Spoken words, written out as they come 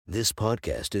This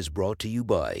podcast is brought to you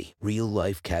by Real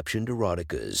Life Captioned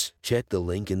Eroticas. Check the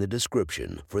link in the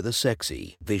description for the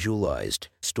sexy, visualized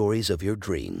stories of your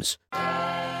dreams.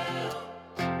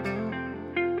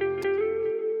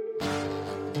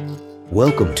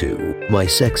 Welcome to My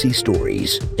Sexy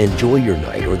Stories. Enjoy your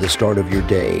night or the start of your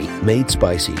day, made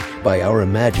spicy by our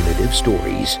imaginative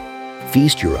stories.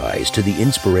 Feast your eyes to the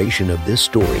inspiration of this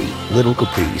story, Little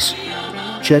Caprice.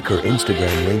 Check her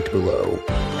Instagram linked below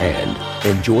and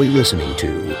enjoy listening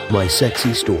to My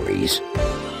Sexy Stories.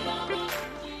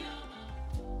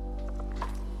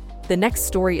 The next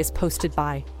story is posted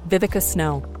by Vivica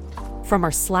Snow. From our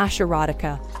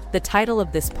 /erotica, the title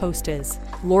of this post is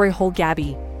Glory Hole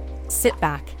Gabby. Sit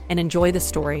back and enjoy the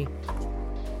story.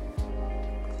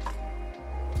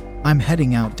 I'm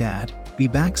heading out, Dad. Be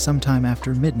back sometime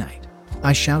after midnight.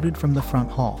 I shouted from the front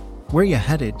hall. Where you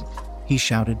headed? He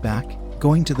shouted back.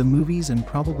 Going to the movies and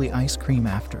probably ice cream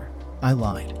after. I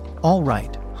lied. All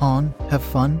right, Han, have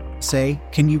fun. Say,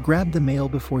 can you grab the mail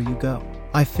before you go?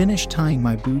 I finished tying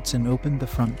my boots and opened the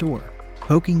front door,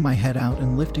 poking my head out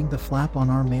and lifting the flap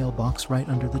on our mailbox right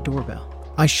under the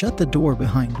doorbell. I shut the door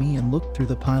behind me and looked through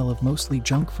the pile of mostly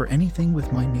junk for anything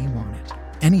with my name on it.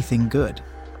 Anything good?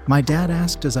 My dad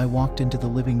asked as I walked into the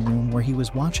living room where he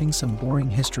was watching some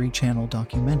boring History Channel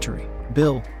documentary.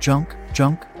 Bill, junk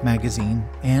magazine,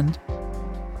 and...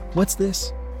 What's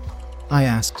this? I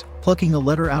asked, plucking a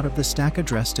letter out of the stack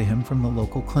addressed to him from the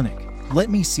local clinic. Let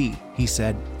me see, he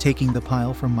said, taking the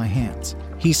pile from my hands.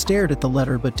 He stared at the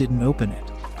letter but didn't open it.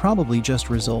 Probably just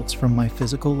results from my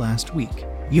physical last week.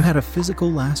 You had a physical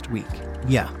last week?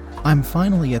 Yeah. I'm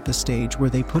finally at the stage where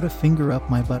they put a finger up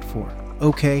my butt for.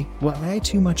 Okay, why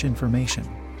too much information?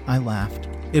 I laughed.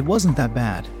 It wasn't that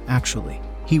bad, actually.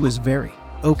 He was very.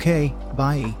 Okay,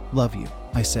 bye, love you,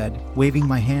 I said, waving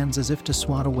my hands as if to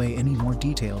swat away any more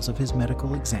details of his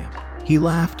medical exam. He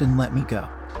laughed and let me go.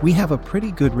 We have a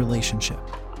pretty good relationship,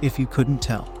 if you couldn't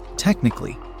tell.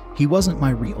 Technically, he wasn't my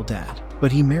real dad,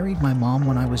 but he married my mom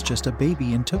when I was just a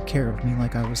baby and took care of me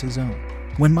like I was his own.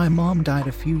 When my mom died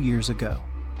a few years ago,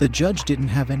 the judge didn't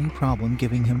have any problem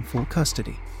giving him full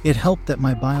custody. It helped that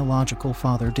my biological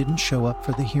father didn't show up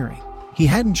for the hearing. He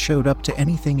hadn't showed up to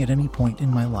anything at any point in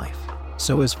my life.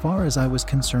 So as far as I was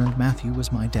concerned, Matthew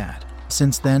was my dad.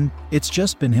 Since then, it's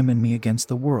just been him and me against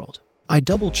the world. I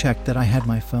double-checked that I had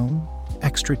my phone,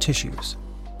 extra tissues,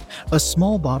 a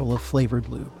small bottle of flavored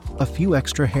lube, a few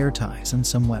extra hair ties, and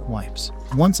some wet wipes.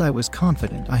 Once I was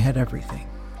confident I had everything,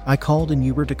 I called an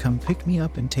Uber to come pick me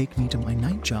up and take me to my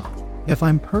night job. If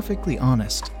I'm perfectly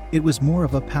honest, it was more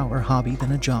of a power hobby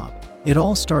than a job. It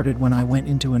all started when I went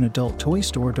into an adult toy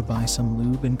store to buy some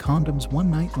lube and condoms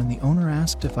one night when the owner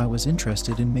asked if I was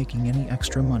interested in making any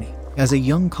extra money. As a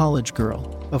young college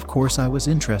girl, of course I was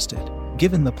interested.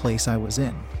 Given the place I was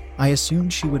in, I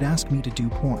assumed she would ask me to do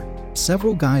porn.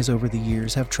 Several guys over the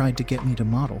years have tried to get me to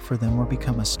model for them or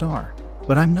become a star,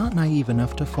 but I'm not naive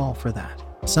enough to fall for that.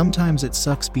 Sometimes it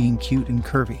sucks being cute and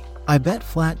curvy. I bet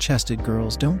flat-chested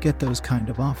girls don't get those kind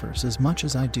of offers as much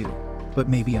as I do, but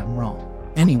maybe I'm wrong.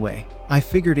 Anyway, I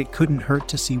figured it couldn't hurt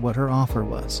to see what her offer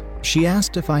was. She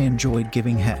asked if I enjoyed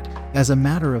giving head. As a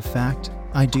matter of fact,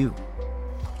 I do.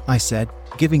 I said,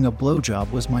 giving a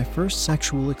blowjob was my first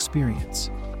sexual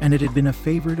experience, and it had been a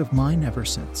favorite of mine ever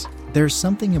since. There's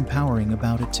something empowering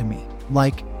about it to me.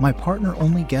 Like, my partner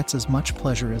only gets as much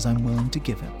pleasure as I'm willing to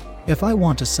give him. If I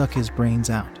want to suck his brains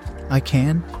out, I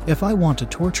can. If I want to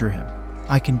torture him,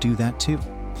 I can do that too.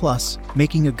 Plus,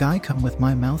 making a guy come with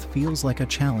my mouth feels like a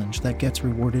challenge that gets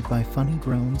rewarded by funny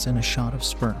groans and a shot of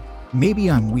sperm.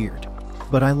 Maybe I'm weird,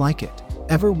 but I like it.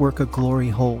 Ever work a glory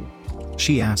hole?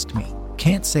 She asked me.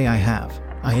 Can't say I have,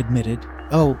 I admitted.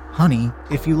 Oh, honey,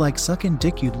 if you like sucking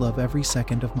dick, you'd love every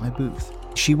second of my booth.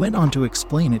 She went on to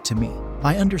explain it to me.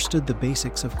 I understood the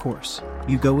basics, of course.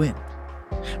 You go in.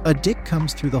 A dick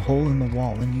comes through the hole in the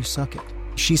wall and you suck it.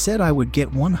 She said I would get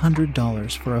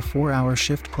 $100 for a 4-hour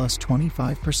shift plus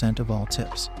 25% of all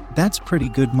tips. That's pretty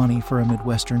good money for a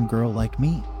Midwestern girl like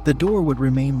me. The door would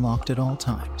remain locked at all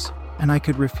times, and I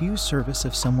could refuse service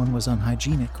if someone was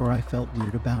unhygienic or I felt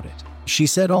weird about it. She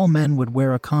said all men would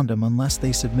wear a condom unless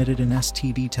they submitted an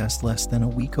STD test less than a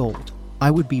week old.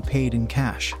 I would be paid in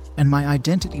cash, and my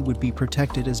identity would be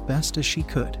protected as best as she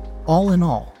could. All in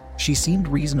all, she seemed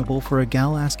reasonable for a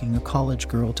gal asking a college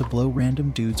girl to blow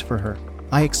random dudes for her.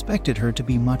 I expected her to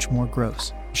be much more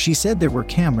gross. She said there were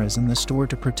cameras in the store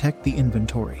to protect the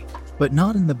inventory, but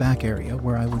not in the back area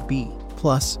where I would be.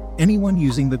 Plus, anyone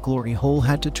using the glory hole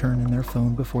had to turn in their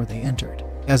phone before they entered.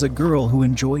 As a girl who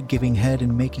enjoyed giving head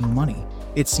and making money,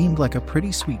 it seemed like a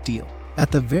pretty sweet deal. At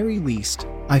the very least,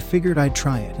 I figured I'd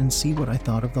try it and see what I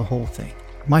thought of the whole thing.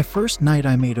 My first night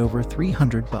I made over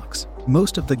 $300.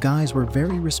 Most of the guys were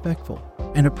very respectful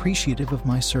and appreciative of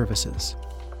my services.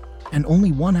 And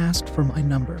only one asked for my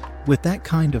number. With that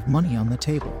kind of money on the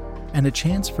table, and a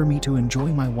chance for me to enjoy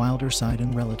my wilder side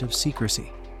in relative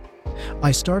secrecy,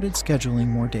 I started scheduling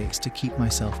more days to keep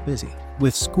myself busy.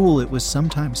 With school it was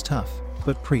sometimes tough,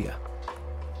 but Priya,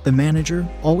 the manager,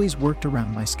 always worked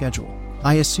around my schedule.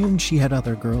 I assumed she had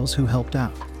other girls who helped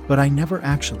out, but I never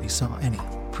actually saw any.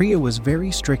 Priya was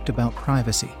very strict about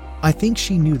privacy. I think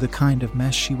she knew the kind of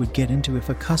mess she would get into if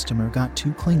a customer got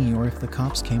too clingy or if the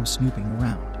cops came snooping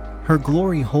around. Her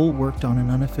glory hole worked on an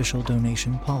unofficial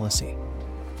donation policy.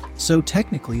 So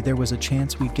technically there was a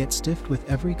chance we'd get stiffed with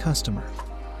every customer.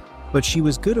 But she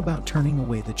was good about turning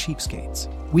away the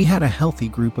cheapskates. We had a healthy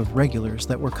group of regulars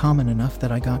that were common enough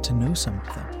that I got to know some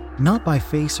of them. Not by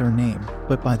face or name,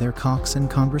 but by their cocks and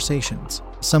conversations.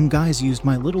 Some guys used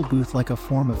my little booth like a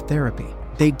form of therapy.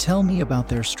 They'd tell me about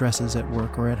their stresses at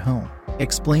work or at home,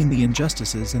 explain the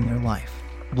injustices in their life,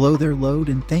 blow their load,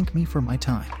 and thank me for my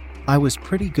time. I was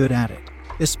pretty good at it,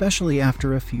 especially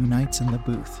after a few nights in the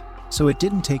booth. So it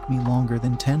didn't take me longer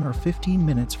than 10 or 15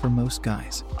 minutes for most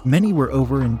guys. Many were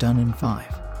over and done in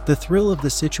 5. The thrill of the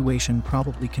situation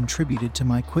probably contributed to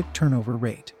my quick turnover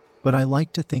rate, but I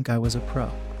like to think I was a pro.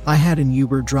 I had an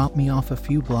Uber drop me off a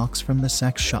few blocks from the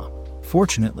sex shop.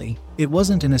 Fortunately, it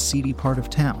wasn't in a seedy part of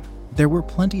town. There were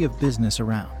plenty of business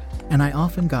around, and I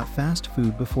often got fast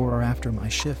food before or after my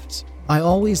shifts. I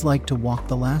always liked to walk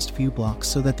the last few blocks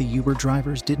so that the Uber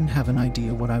drivers didn't have an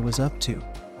idea what I was up to,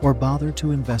 or bother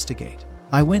to investigate.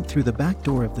 I went through the back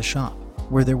door of the shop,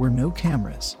 where there were no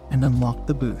cameras, and unlocked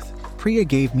the booth. Priya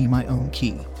gave me my own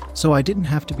key, so I didn't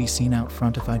have to be seen out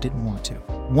front if I didn't want to.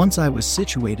 Once I was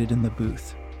situated in the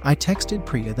booth, I texted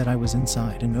Priya that I was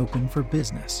inside and open for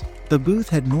business. The booth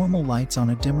had normal lights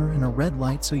on a dimmer and a red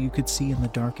light so you could see in the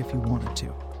dark if you wanted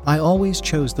to. I always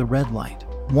chose the red light.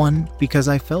 1, because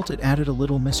I felt it added a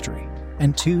little mystery,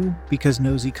 and 2, because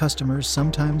nosy customers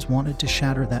sometimes wanted to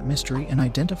shatter that mystery and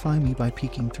identify me by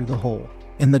peeking through the hole.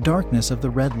 In the darkness of the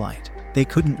red light, they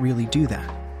couldn't really do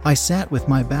that. I sat with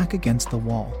my back against the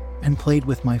wall and played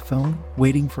with my phone,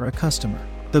 waiting for a customer.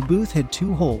 The booth had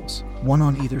 2 holes, one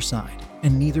on either side,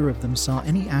 and neither of them saw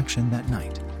any action that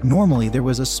night. Normally there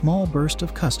was a small burst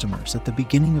of customers at the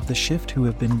beginning of the shift who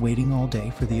have been waiting all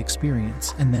day for the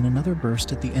experience, and then another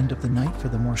burst at the end of the night for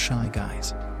the more shy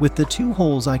guys. With the 2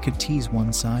 holes I could tease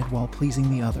one side while pleasing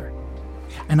the other,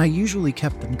 and I usually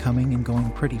kept them coming and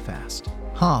going pretty fast.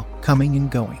 Coming and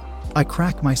going. I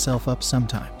crack myself up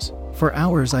sometimes. For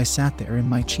hours I sat there in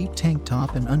my cheap tank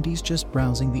top and undies just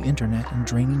browsing the internet and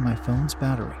draining my phone's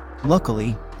battery.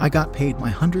 Luckily, I got paid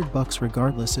my $100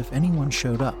 regardless if anyone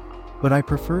showed up, but I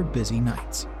preferred busy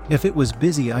nights. If it was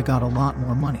busy I got a lot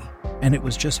more money, and it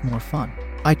was just more fun.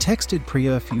 I texted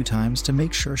Priya a few times to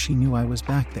make sure she knew I was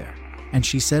back there, and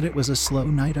she said it was a slow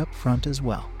night up front as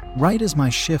well. Right as my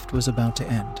shift was about to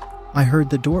end, I heard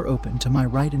the door open to my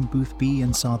right in booth B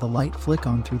and saw the light flick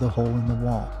on through the hole in the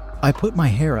wall. I put my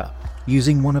hair up,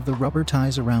 using one of the rubber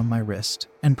ties around my wrist,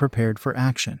 and prepared for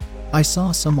action. I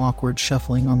saw some awkward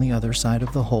shuffling on the other side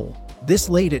of the hole. This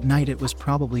late at night it was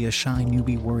probably a shy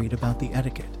newbie worried about the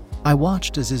etiquette. I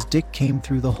watched as his dick came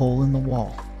through the hole in the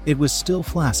wall. It was still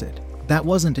flaccid. That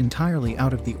wasn't entirely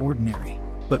out of the ordinary,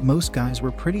 but most guys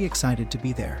were pretty excited to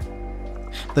be there.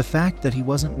 The fact that he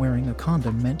wasn't wearing a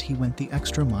condom meant he went the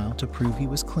extra mile to prove he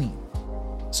was clean.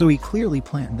 So he clearly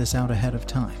planned this out ahead of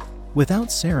time.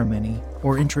 Without ceremony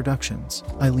or introductions,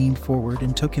 I leaned forward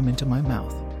and took him into my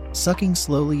mouth, sucking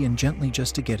slowly and gently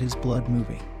just to get his blood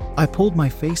moving. I pulled my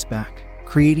face back,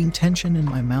 creating tension in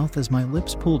my mouth as my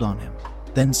lips pulled on him,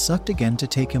 then sucked again to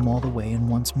take him all the way in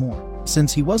once more.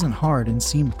 Since he wasn't hard and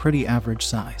seemed pretty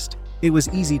average-sized, it was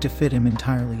easy to fit him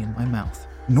entirely in my mouth.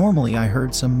 Normally I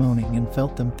heard some moaning and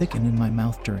felt them thicken in my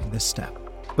mouth during this step,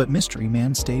 but Mystery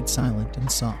Man stayed silent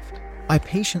and soft. I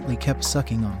patiently kept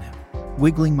sucking on him,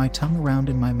 wiggling my tongue around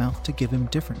in my mouth to give him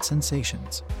different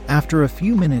sensations. After a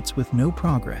few minutes with no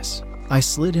progress, I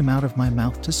slid him out of my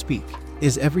mouth to speak.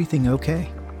 "Is everything okay?"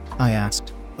 I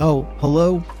asked. "Oh,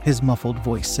 hello," his muffled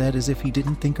voice said as if he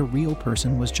didn't think a real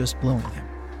person was just blowing him.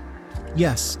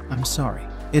 "Yes, I'm sorry.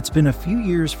 It's been a few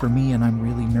years for me and I'm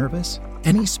really nervous.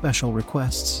 Any special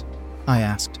requests?" I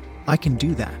asked. "I can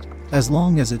do that, as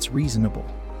long as it's reasonable."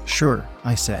 "Sure,"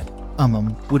 I said.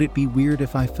 Would it be weird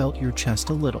if I felt your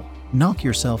chest a little?" "Knock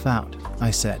yourself out,"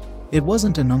 I said. It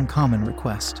wasn't an uncommon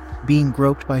request. Being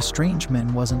groped by strange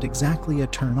men wasn't exactly a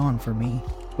turn-on for me,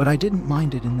 but I didn't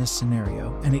mind it in this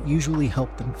scenario, and it usually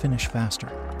helped them finish faster.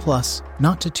 Plus,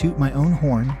 not to toot my own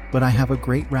horn, but I have a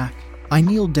great rack. I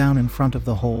kneeled down in front of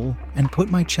the hole and put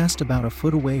my chest about a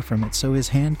foot away from it so his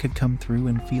hand could come through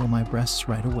and feel my breasts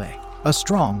right away. A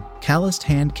strong, calloused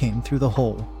hand came through the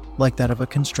hole, like that of a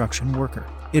construction worker.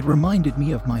 It reminded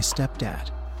me of my stepdad,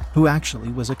 who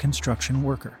actually was a construction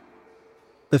worker.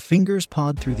 The fingers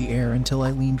pawed through the air until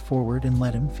I leaned forward and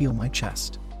let him feel my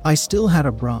chest. I still had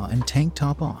a bra and tank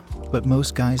top on, but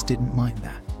most guys didn't mind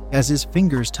that. As his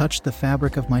fingers touched the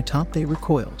fabric of my top, they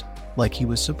recoiled, like he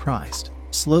was surprised.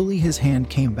 Slowly his hand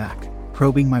came back,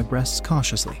 probing my breasts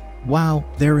cautiously. "Wow,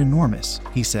 they're enormous,"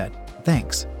 he said.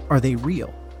 "Thanks. Are they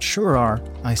real?" "Sure are,"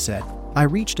 I said. I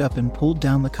reached up and pulled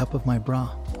down the cup of my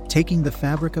bra, taking the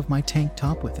fabric of my tank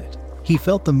top with it. He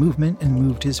felt the movement and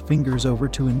moved his fingers over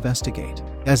to investigate.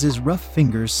 As his rough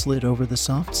fingers slid over the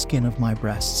soft skin of my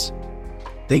breasts,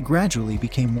 they gradually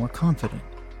became more confident.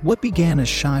 What began as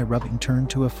shy rubbing turned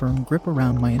to a firm grip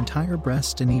around my entire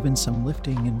breast and even some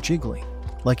lifting and jiggling,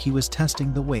 like he was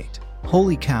testing the weight.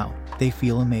 "Holy cow, they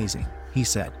feel amazing," he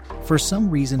said. For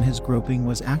some reason his groping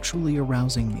was actually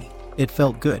arousing me. It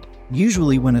felt good.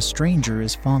 Usually when a stranger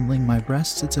is fondling my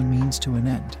breasts, it's a means to an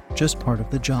end, just part of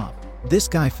the job. This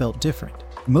guy felt different.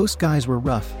 Most guys were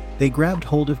rough. They grabbed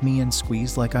hold of me and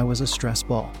squeezed like I was a stress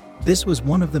ball. This was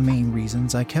one of the main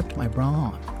reasons I kept my bra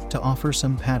on, to offer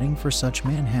some padding for such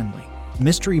manhandling.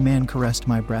 Mystery Man caressed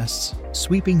my breasts,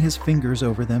 sweeping his fingers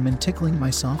over them and tickling my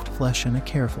soft flesh in a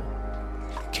careful,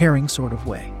 caring sort of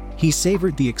way. He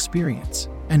savored the experience,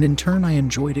 and in turn I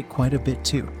enjoyed it quite a bit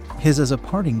too. As a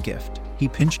parting gift, he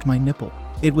pinched my nipple.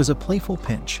 It was a playful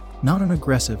pinch, not an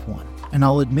aggressive one, and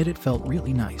I'll admit it felt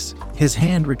really nice. His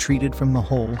hand retreated from the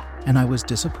hole, and I was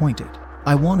disappointed.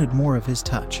 I wanted more of his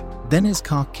touch. Then his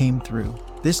cock came through,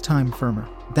 this time firmer.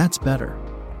 "That's better,"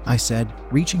 I said,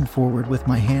 reaching forward with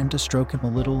my hand to stroke him a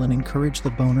little and encourage the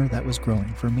boner that was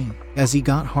growing for me. As he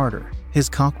got harder, his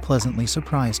cock pleasantly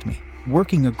surprised me.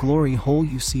 Working a glory hole,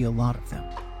 you see a lot of them,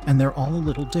 and they're all a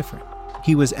little different.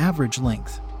 He was average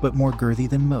length, but more girthy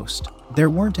than most. There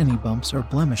weren't any bumps or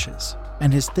blemishes,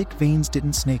 and his thick veins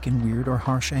didn't snake in weird or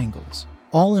harsh angles.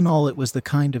 All in all, it was the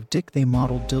kind of dick they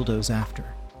modeled dildos after.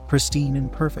 Pristine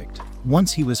and perfect.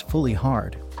 Once he was fully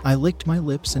hard, I licked my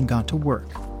lips and got to work.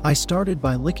 I started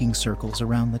by licking circles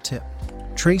around the tip,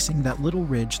 tracing that little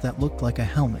ridge that looked like a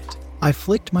helmet. I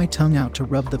flicked my tongue out to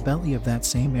rub the belly of that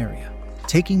same area,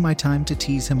 taking my time to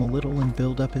tease him a little and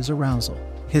build up his arousal.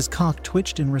 His cock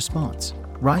twitched in response,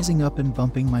 rising up and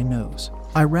bumping my nose.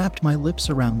 I wrapped my lips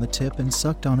around the tip and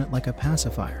sucked on it like a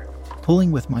pacifier,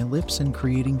 pulling with my lips and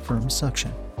creating firm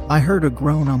suction. I heard a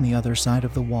groan on the other side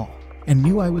of the wall, and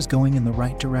knew I was going in the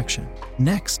right direction.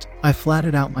 Next, I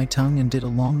flatted out my tongue and did a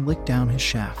long lick down his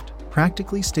shaft,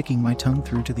 practically sticking my tongue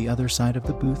through to the other side of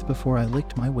the booth before I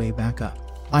licked my way back up.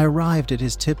 I arrived at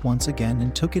his tip once again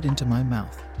and took it into my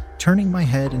mouth, turning my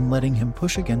head and letting him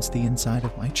push against the inside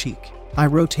of my cheek. I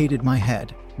rotated my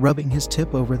head, rubbing his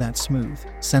tip over that smooth,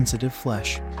 sensitive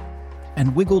flesh,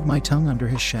 and wiggled my tongue under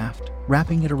his shaft,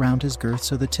 wrapping it around his girth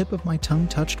so the tip of my tongue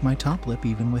touched my top lip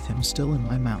even with him still in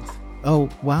my mouth. "Oh,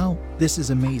 wow, this is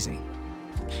amazing,"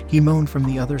 he moaned from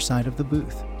the other side of the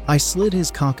booth. I slid his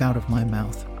cock out of my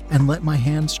mouth and let my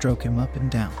hand stroke him up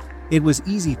and down. It was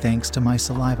easy thanks to my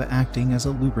saliva acting as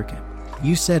a lubricant.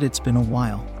 "You said it's been a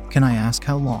while. Can I ask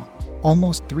how long?"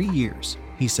 "Almost 3 years,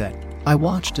 he said. I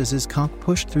watched as his cock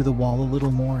pushed through the wall a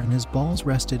little more and his balls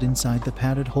rested inside the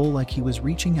padded hole like he was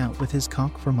reaching out with his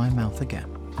cock for my mouth again.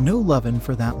 "No lovin'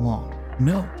 for that long.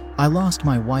 No. I lost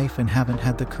my wife and haven't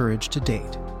had the courage to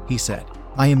date," he said.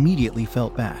 I immediately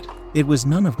felt bad. It was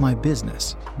none of my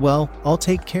business. "Well, I'll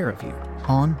take care of you,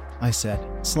 hon," I said,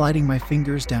 sliding my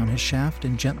fingers down his shaft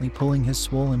and gently pulling his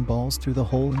swollen balls through the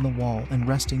hole in the wall and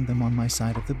resting them on my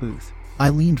side of the booth. I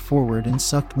leaned forward and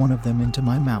sucked one of them into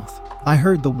my mouth. I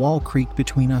heard the wall creak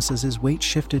between us as his weight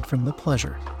shifted from the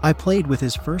pleasure. I played with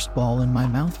his first ball in my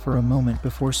mouth for a moment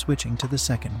before switching to the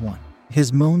second one.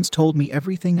 His moans told me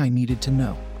everything I needed to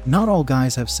know. Not all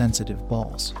guys have sensitive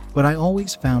balls, but I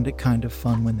always found it kind of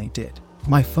fun when they did.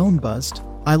 My phone buzzed.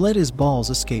 I let his balls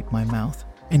escape my mouth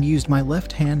and used my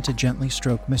left hand to gently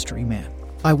stroke Mystery Man.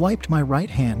 I wiped my right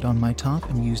hand on my top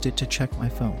and used it to check my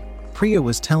phone. Priya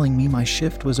was telling me my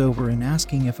shift was over and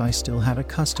asking if I still had a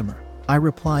customer. I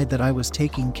replied that I was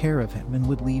taking care of him and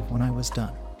would leave when I was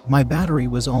done. My battery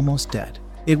was almost dead.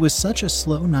 It was such a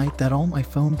slow night that all my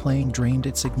phone playing drained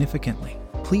it significantly.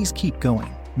 "Please keep going,"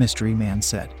 Mystery Man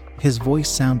said. His voice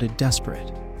sounded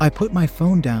desperate. I put my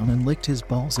phone down and licked his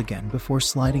balls again before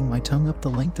sliding my tongue up the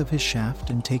length of his shaft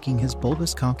and taking his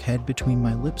bulbous cock head between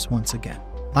my lips once again.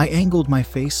 I angled my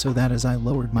face so that as I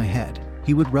lowered my head,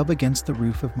 he would rub against the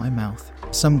roof of my mouth.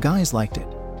 Some guys liked it,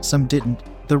 some didn't.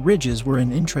 The ridges were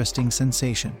an interesting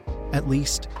sensation. At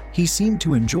least, he seemed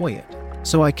to enjoy it,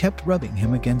 so I kept rubbing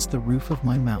him against the roof of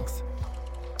my mouth,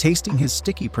 tasting his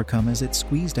sticky precum as it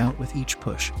squeezed out with each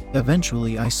push.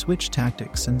 Eventually, I switched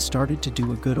tactics and started to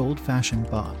do a good old-fashioned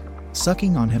bob,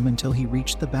 sucking on him until he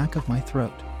reached the back of my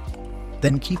throat,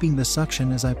 then keeping the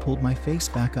suction as I pulled my face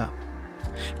back up,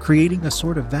 creating a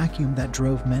sort of vacuum that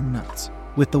drove men nuts.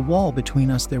 With the wall between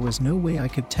us, there was no way I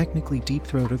could technically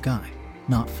deep-throat a guy,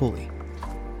 not fully.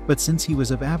 But since he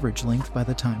was of average length by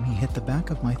the time he hit the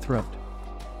back of my throat,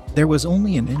 there was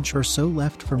only an inch or so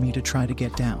left for me to try to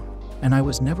get down, and I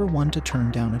was never one to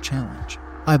turn down a challenge.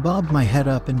 I bobbed my head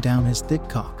up and down his thick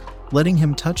cock, letting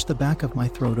him touch the back of my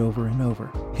throat over and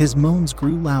over. His moans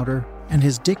grew louder, and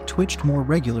his dick twitched more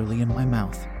regularly in my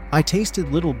mouth. I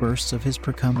tasted little bursts of his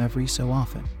precum every so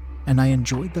often, and I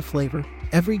enjoyed the flavor.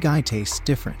 Every guy tastes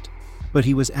different, but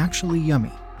he was actually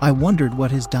yummy. I wondered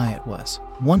what his diet was.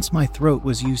 Once my throat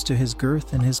was used to his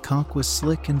girth and his cock was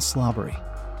slick and slobbery,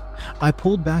 I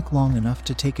pulled back long enough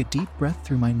to take a deep breath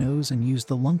through my nose and used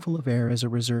the lungful of air as a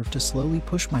reserve to slowly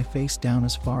push my face down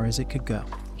as far as it could go.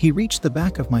 He reached the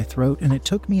back of my throat, and it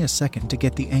took me a second to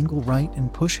get the angle right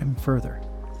and push him further,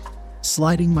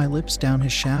 sliding my lips down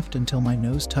his shaft until my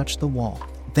nose touched the wall.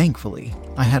 Thankfully,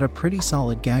 I had a pretty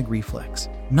solid gag reflex.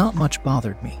 Not much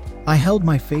bothered me. I held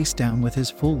my face down with his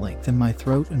full length in my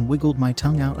throat and wiggled my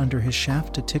tongue out under his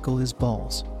shaft to tickle his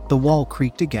balls. The wall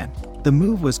creaked again. The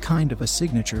move was kind of a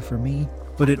signature for me,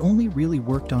 but it only really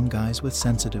worked on guys with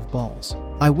sensitive balls.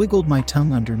 I wiggled my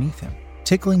tongue underneath him,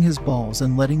 tickling his balls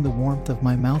and letting the warmth of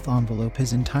my mouth envelope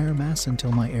his entire mass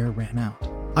until my air ran out.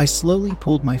 I slowly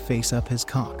pulled my face up his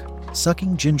cock,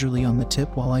 sucking gingerly on the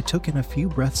tip while I took in a few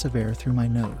breaths of air through my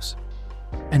nose,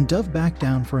 and dove back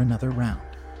down for another round.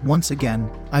 Once again,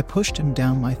 I pushed him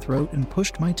down my throat and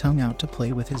pushed my tongue out to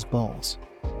play with his balls,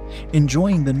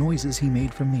 enjoying the noises he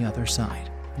made from the other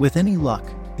side. With any luck,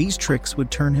 these tricks would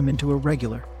turn him into a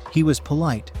regular. He was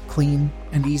polite, clean,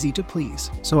 and easy to please,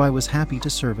 so I was happy to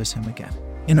service him again.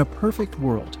 In a perfect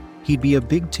world, he'd be a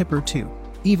big tipper too.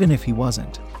 Even if he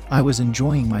wasn't, I was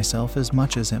enjoying myself as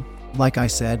much as him. Like I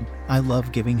said, I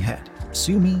love giving head.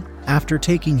 Sue me. After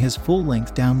taking his full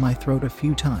length down my throat a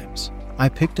few times, I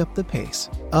picked up the pace.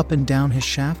 Up and down his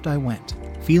shaft I went,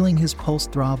 feeling his pulse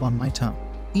throb on my tongue.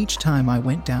 Each time I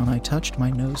went down, I touched my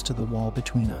nose to the wall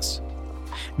between us,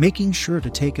 making sure to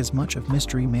take as much of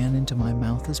Mystery Man into my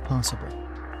mouth as possible.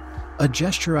 A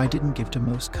gesture I didn't give to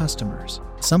most customers.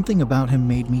 Something about him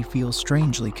made me feel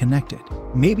strangely connected.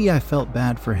 Maybe I felt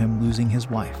bad for him losing his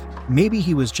wife. Maybe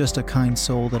he was just a kind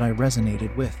soul that I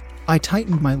resonated with. I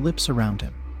tightened my lips around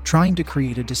him, trying to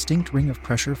create a distinct ring of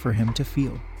pressure for him to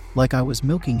feel like I was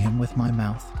milking him with my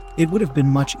mouth. It would have been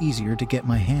much easier to get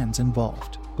my hands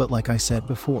involved, but like I said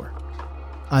before,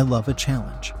 I love a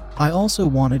challenge. I also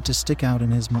wanted to stick out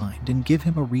in his mind and give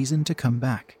him a reason to come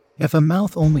back. If a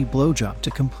mouth-only blowjob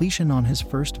to completion on his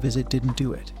first visit didn't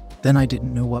do it, then I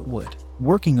didn't know what would.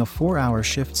 Working a 4-hour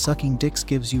shift sucking dicks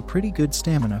gives you pretty good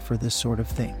stamina for this sort of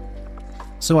thing.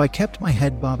 So I kept my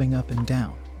head bobbing up and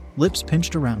down, lips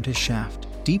pinched around his shaft,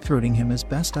 deep-throating him as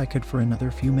best I could for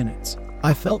another few minutes.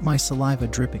 I felt my saliva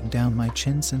dripping down my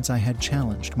chin since I had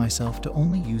challenged myself to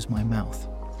only use my mouth.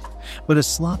 But a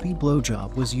sloppy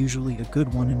blowjob was usually a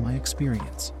good one in my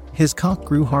experience. His cock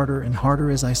grew harder and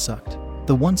harder as I sucked,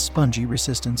 the once spongy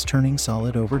resistance turning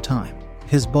solid over time.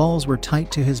 His balls were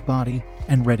tight to his body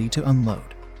and ready to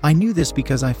unload. I knew this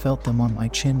because I felt them on my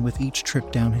chin with each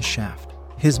trip down his shaft.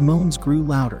 His moans grew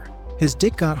louder. His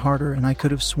dick got harder, and I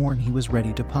could have sworn he was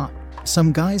ready to pop.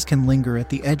 Some guys can linger at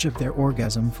the edge of their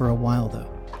orgasm for a while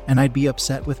though, and I'd be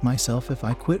upset with myself if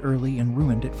I quit early and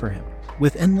ruined it for him.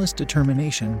 With endless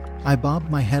determination, I bobbed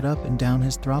my head up and down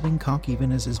his throbbing cock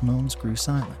even as his moans grew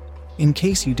silent. In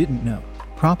case you didn't know,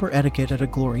 proper etiquette at a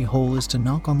glory hole is to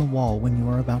knock on the wall when you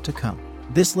are about to come.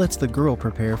 This lets the girl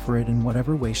prepare for it in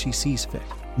whatever way she sees fit.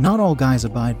 Not all guys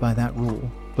abide by that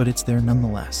rule, but it's there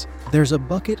nonetheless. There's a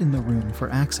bucket in the room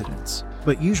for accidents,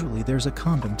 but usually there's a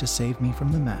condom to save me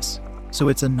from the mess, so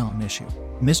it's a non-issue.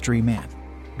 Mystery Man,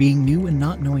 being new and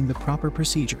not knowing the proper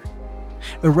procedure,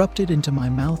 erupted into my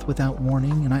mouth without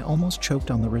warning, and I almost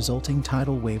choked on the resulting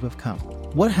tidal wave of cum.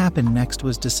 What happened next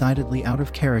was decidedly out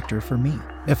of character for me.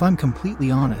 If I'm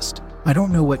completely honest, I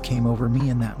don't know what came over me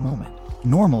in that moment.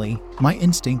 Normally, my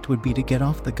instinct would be to get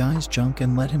off the guy's junk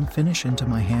and let him finish into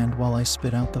my hand while I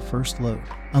spit out the first load,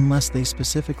 unless they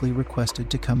specifically requested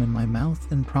to come in my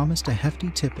mouth and promised a hefty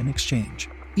tip in exchange.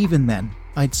 Even then,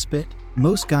 I'd spit.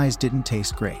 Most guys didn't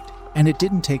taste great, and it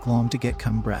didn't take long to get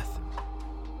cum breath,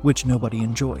 which nobody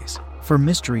enjoys. For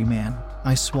Mystery Man,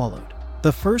 I swallowed.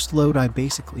 The first load I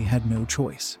basically had no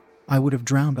choice. I would have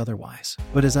drowned otherwise.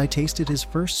 But as I tasted his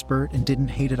first spurt and didn't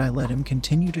hate it, I let him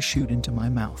continue to shoot into my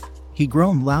mouth. He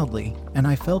groaned loudly, and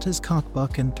I felt his cock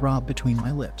buck and throb between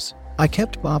my lips. I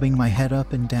kept bobbing my head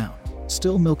up and down,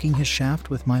 still milking his shaft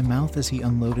with my mouth as he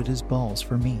unloaded his balls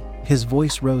for me. His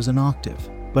voice rose an octave,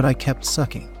 but I kept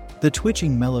sucking. The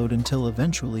twitching mellowed until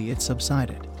eventually it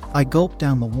subsided. I gulped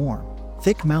down the warm,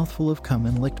 thick mouthful of cum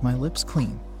and licked my lips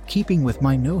clean, keeping with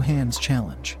my no hands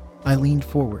challenge. I leaned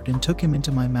forward and took him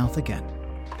into my mouth again,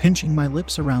 pinching my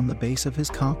lips around the base of his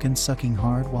cock and sucking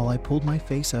hard while I pulled my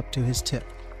face up to his tip,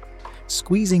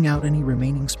 squeezing out any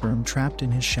remaining sperm trapped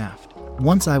in his shaft.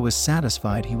 Once I was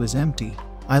satisfied he was empty,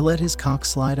 I let his cock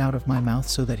slide out of my mouth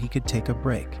so that he could take a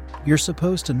break. "You're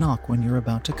supposed to knock when you're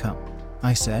about to come,"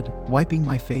 I said, wiping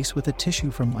my face with a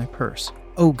tissue from my purse.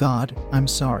 "Oh God, I'm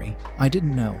sorry. I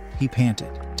didn't know," he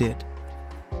panted.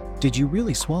 Did you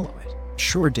really swallow it?"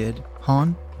 "Sure did,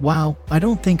 hon. Wow, I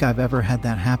don't think I've ever had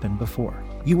that happen before.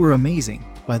 You were amazing,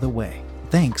 by the way."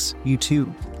 "Thanks, you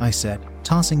too," I said,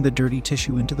 tossing the dirty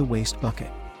tissue into the waste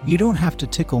bucket. "You don't have to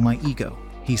tickle my ego,"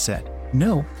 he said.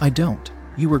 "No, I don't.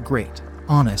 You were great.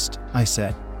 Honest," I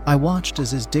said. I watched as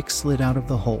his dick slid out of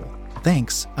the hole.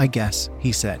 "Thanks, I guess,"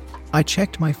 he said. I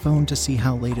checked my phone to see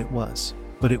how late it was,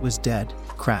 but it was dead.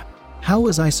 Crap. How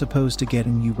was I supposed to get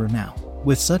an Uber now?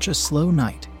 With such a slow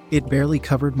night, it barely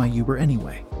covered my Uber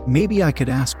anyway. Maybe I could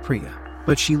ask Priya,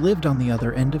 but she lived on the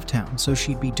other end of town, so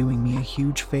she'd be doing me a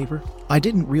huge favor. I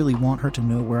didn't really want her to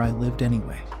know where I lived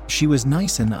anyway. She was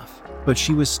nice enough, but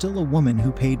she was still a woman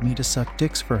who paid me to suck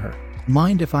dicks for her.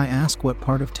 "Mind if I ask what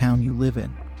part of town you live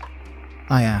in?"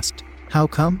 I asked. "How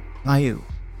come?"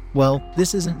 "Well,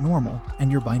 this isn't normal,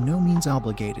 and you're by no means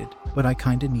obligated, but I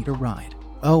kinda need a ride."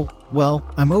 "Oh, well,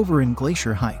 I'm over in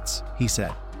Glacier Heights," he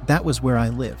said. "That was where I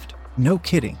lived." "No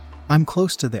kidding. I'm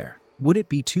close to there. Would it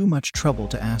be too much trouble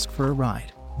to ask for a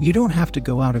ride?" "You don't have to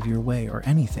go out of your way or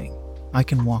anything. I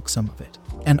can walk some of it.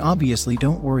 And obviously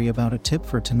don't worry about a tip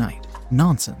for tonight."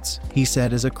 "Nonsense," he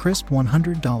said as a crisp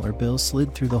 $100 bill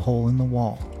slid through the hole in the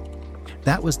wall.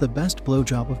 "That was the best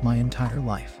blowjob of my entire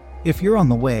life. If you're on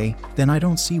the way, then I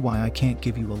don't see why I can't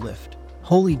give you a lift."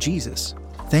 "Holy Jesus.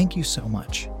 Thank you so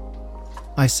much,"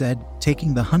 I said,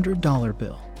 taking the $100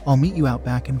 bill. "I'll meet you out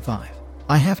back in 5.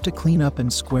 I have to clean up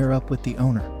and square up with the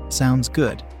owner." "Sounds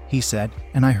good," he said,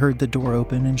 and I heard the door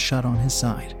open and shut on his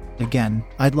side. Again,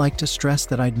 I'd like to stress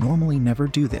that I'd normally never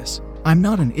do this. I'm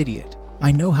not an idiot.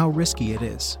 I know how risky it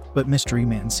is, but Mystery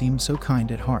Man seemed so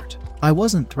kind at heart. I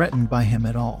wasn't threatened by him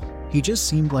at all. He just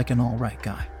seemed like an alright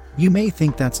guy. You may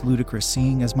think that's ludicrous,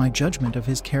 seeing as my judgment of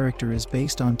his character is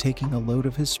based on taking a load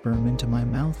of his sperm into my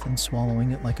mouth and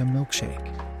swallowing it like a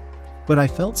milkshake. But I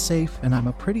felt safe, and I'm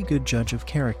a pretty good judge of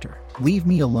character. Leave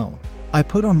me alone. I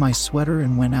put on my sweater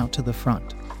and went out to the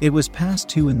front. It was past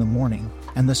 2 in the morning,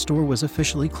 and the store was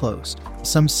officially closed.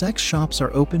 Some sex shops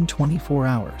are open 24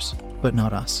 hours, but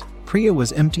not us. Priya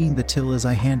was emptying the till as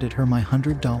I handed her my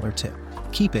 $100 tip.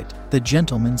 "Keep it. The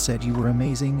gentleman said you were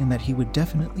amazing and that he would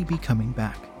definitely be coming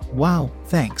back." "Wow,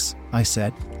 thanks," I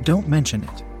said. "Don't mention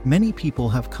it. Many people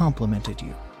have complimented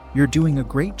you. You're doing a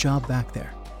great job back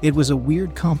there." It was a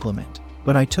weird compliment,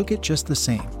 but I took it just the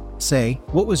same. "Say,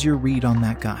 what was your read on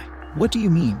that guy?" "What do you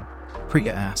mean?"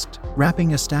 Priya asked,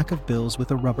 wrapping a stack of bills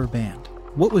with a rubber band.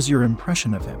 "What was your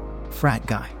impression of him?" "Frat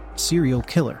guy. Serial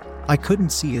killer." I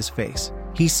couldn't see his face.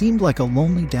 He seemed like a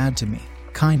lonely dad to me.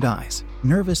 Kind eyes.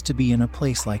 Nervous to be in a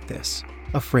place like this.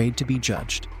 Afraid to be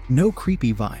judged. No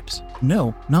creepy vibes.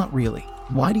 "No, not really."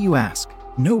 "Why do you ask?"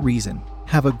 "No reason.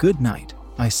 Have a good night,"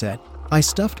 I said. I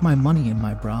stuffed my money in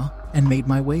my bra and made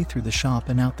my way through the shop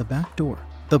and out the back door.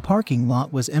 The parking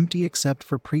lot was empty except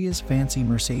for Priya's fancy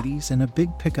Mercedes and a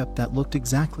big pickup that looked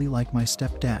exactly like my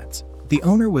stepdad's. The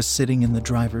owner was sitting in the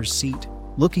driver's seat,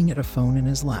 looking at a phone in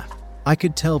his lap. I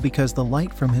could tell because the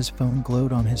light from his phone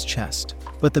glowed on his chest,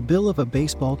 but the bill of a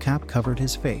baseball cap covered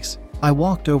his face. I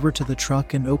walked over to the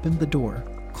truck and opened the door,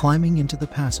 climbing into the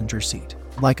passenger seat.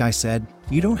 "Like I said,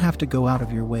 you don't have to go out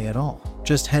of your way at all.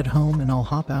 Just head home and I'll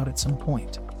hop out at some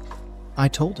point," I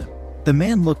told him. The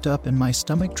man looked up and my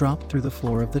stomach dropped through the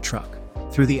floor of the truck,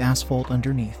 through the asphalt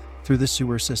underneath, through the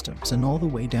sewer systems, and all the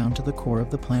way down to the core of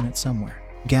the planet somewhere.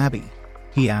 "Gabby?"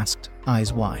 he asked,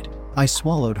 eyes wide. I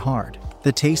swallowed hard,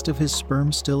 the taste of his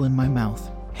sperm still in my mouth.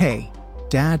 "Hey,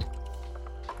 Dad?"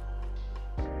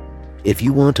 If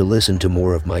you want to listen to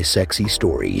more of my sexy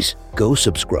stories, go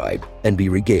subscribe and be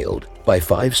regaled by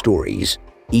 5 stories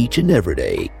each and every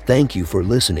day. Thank you for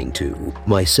listening to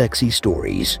My Sexy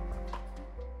Stories.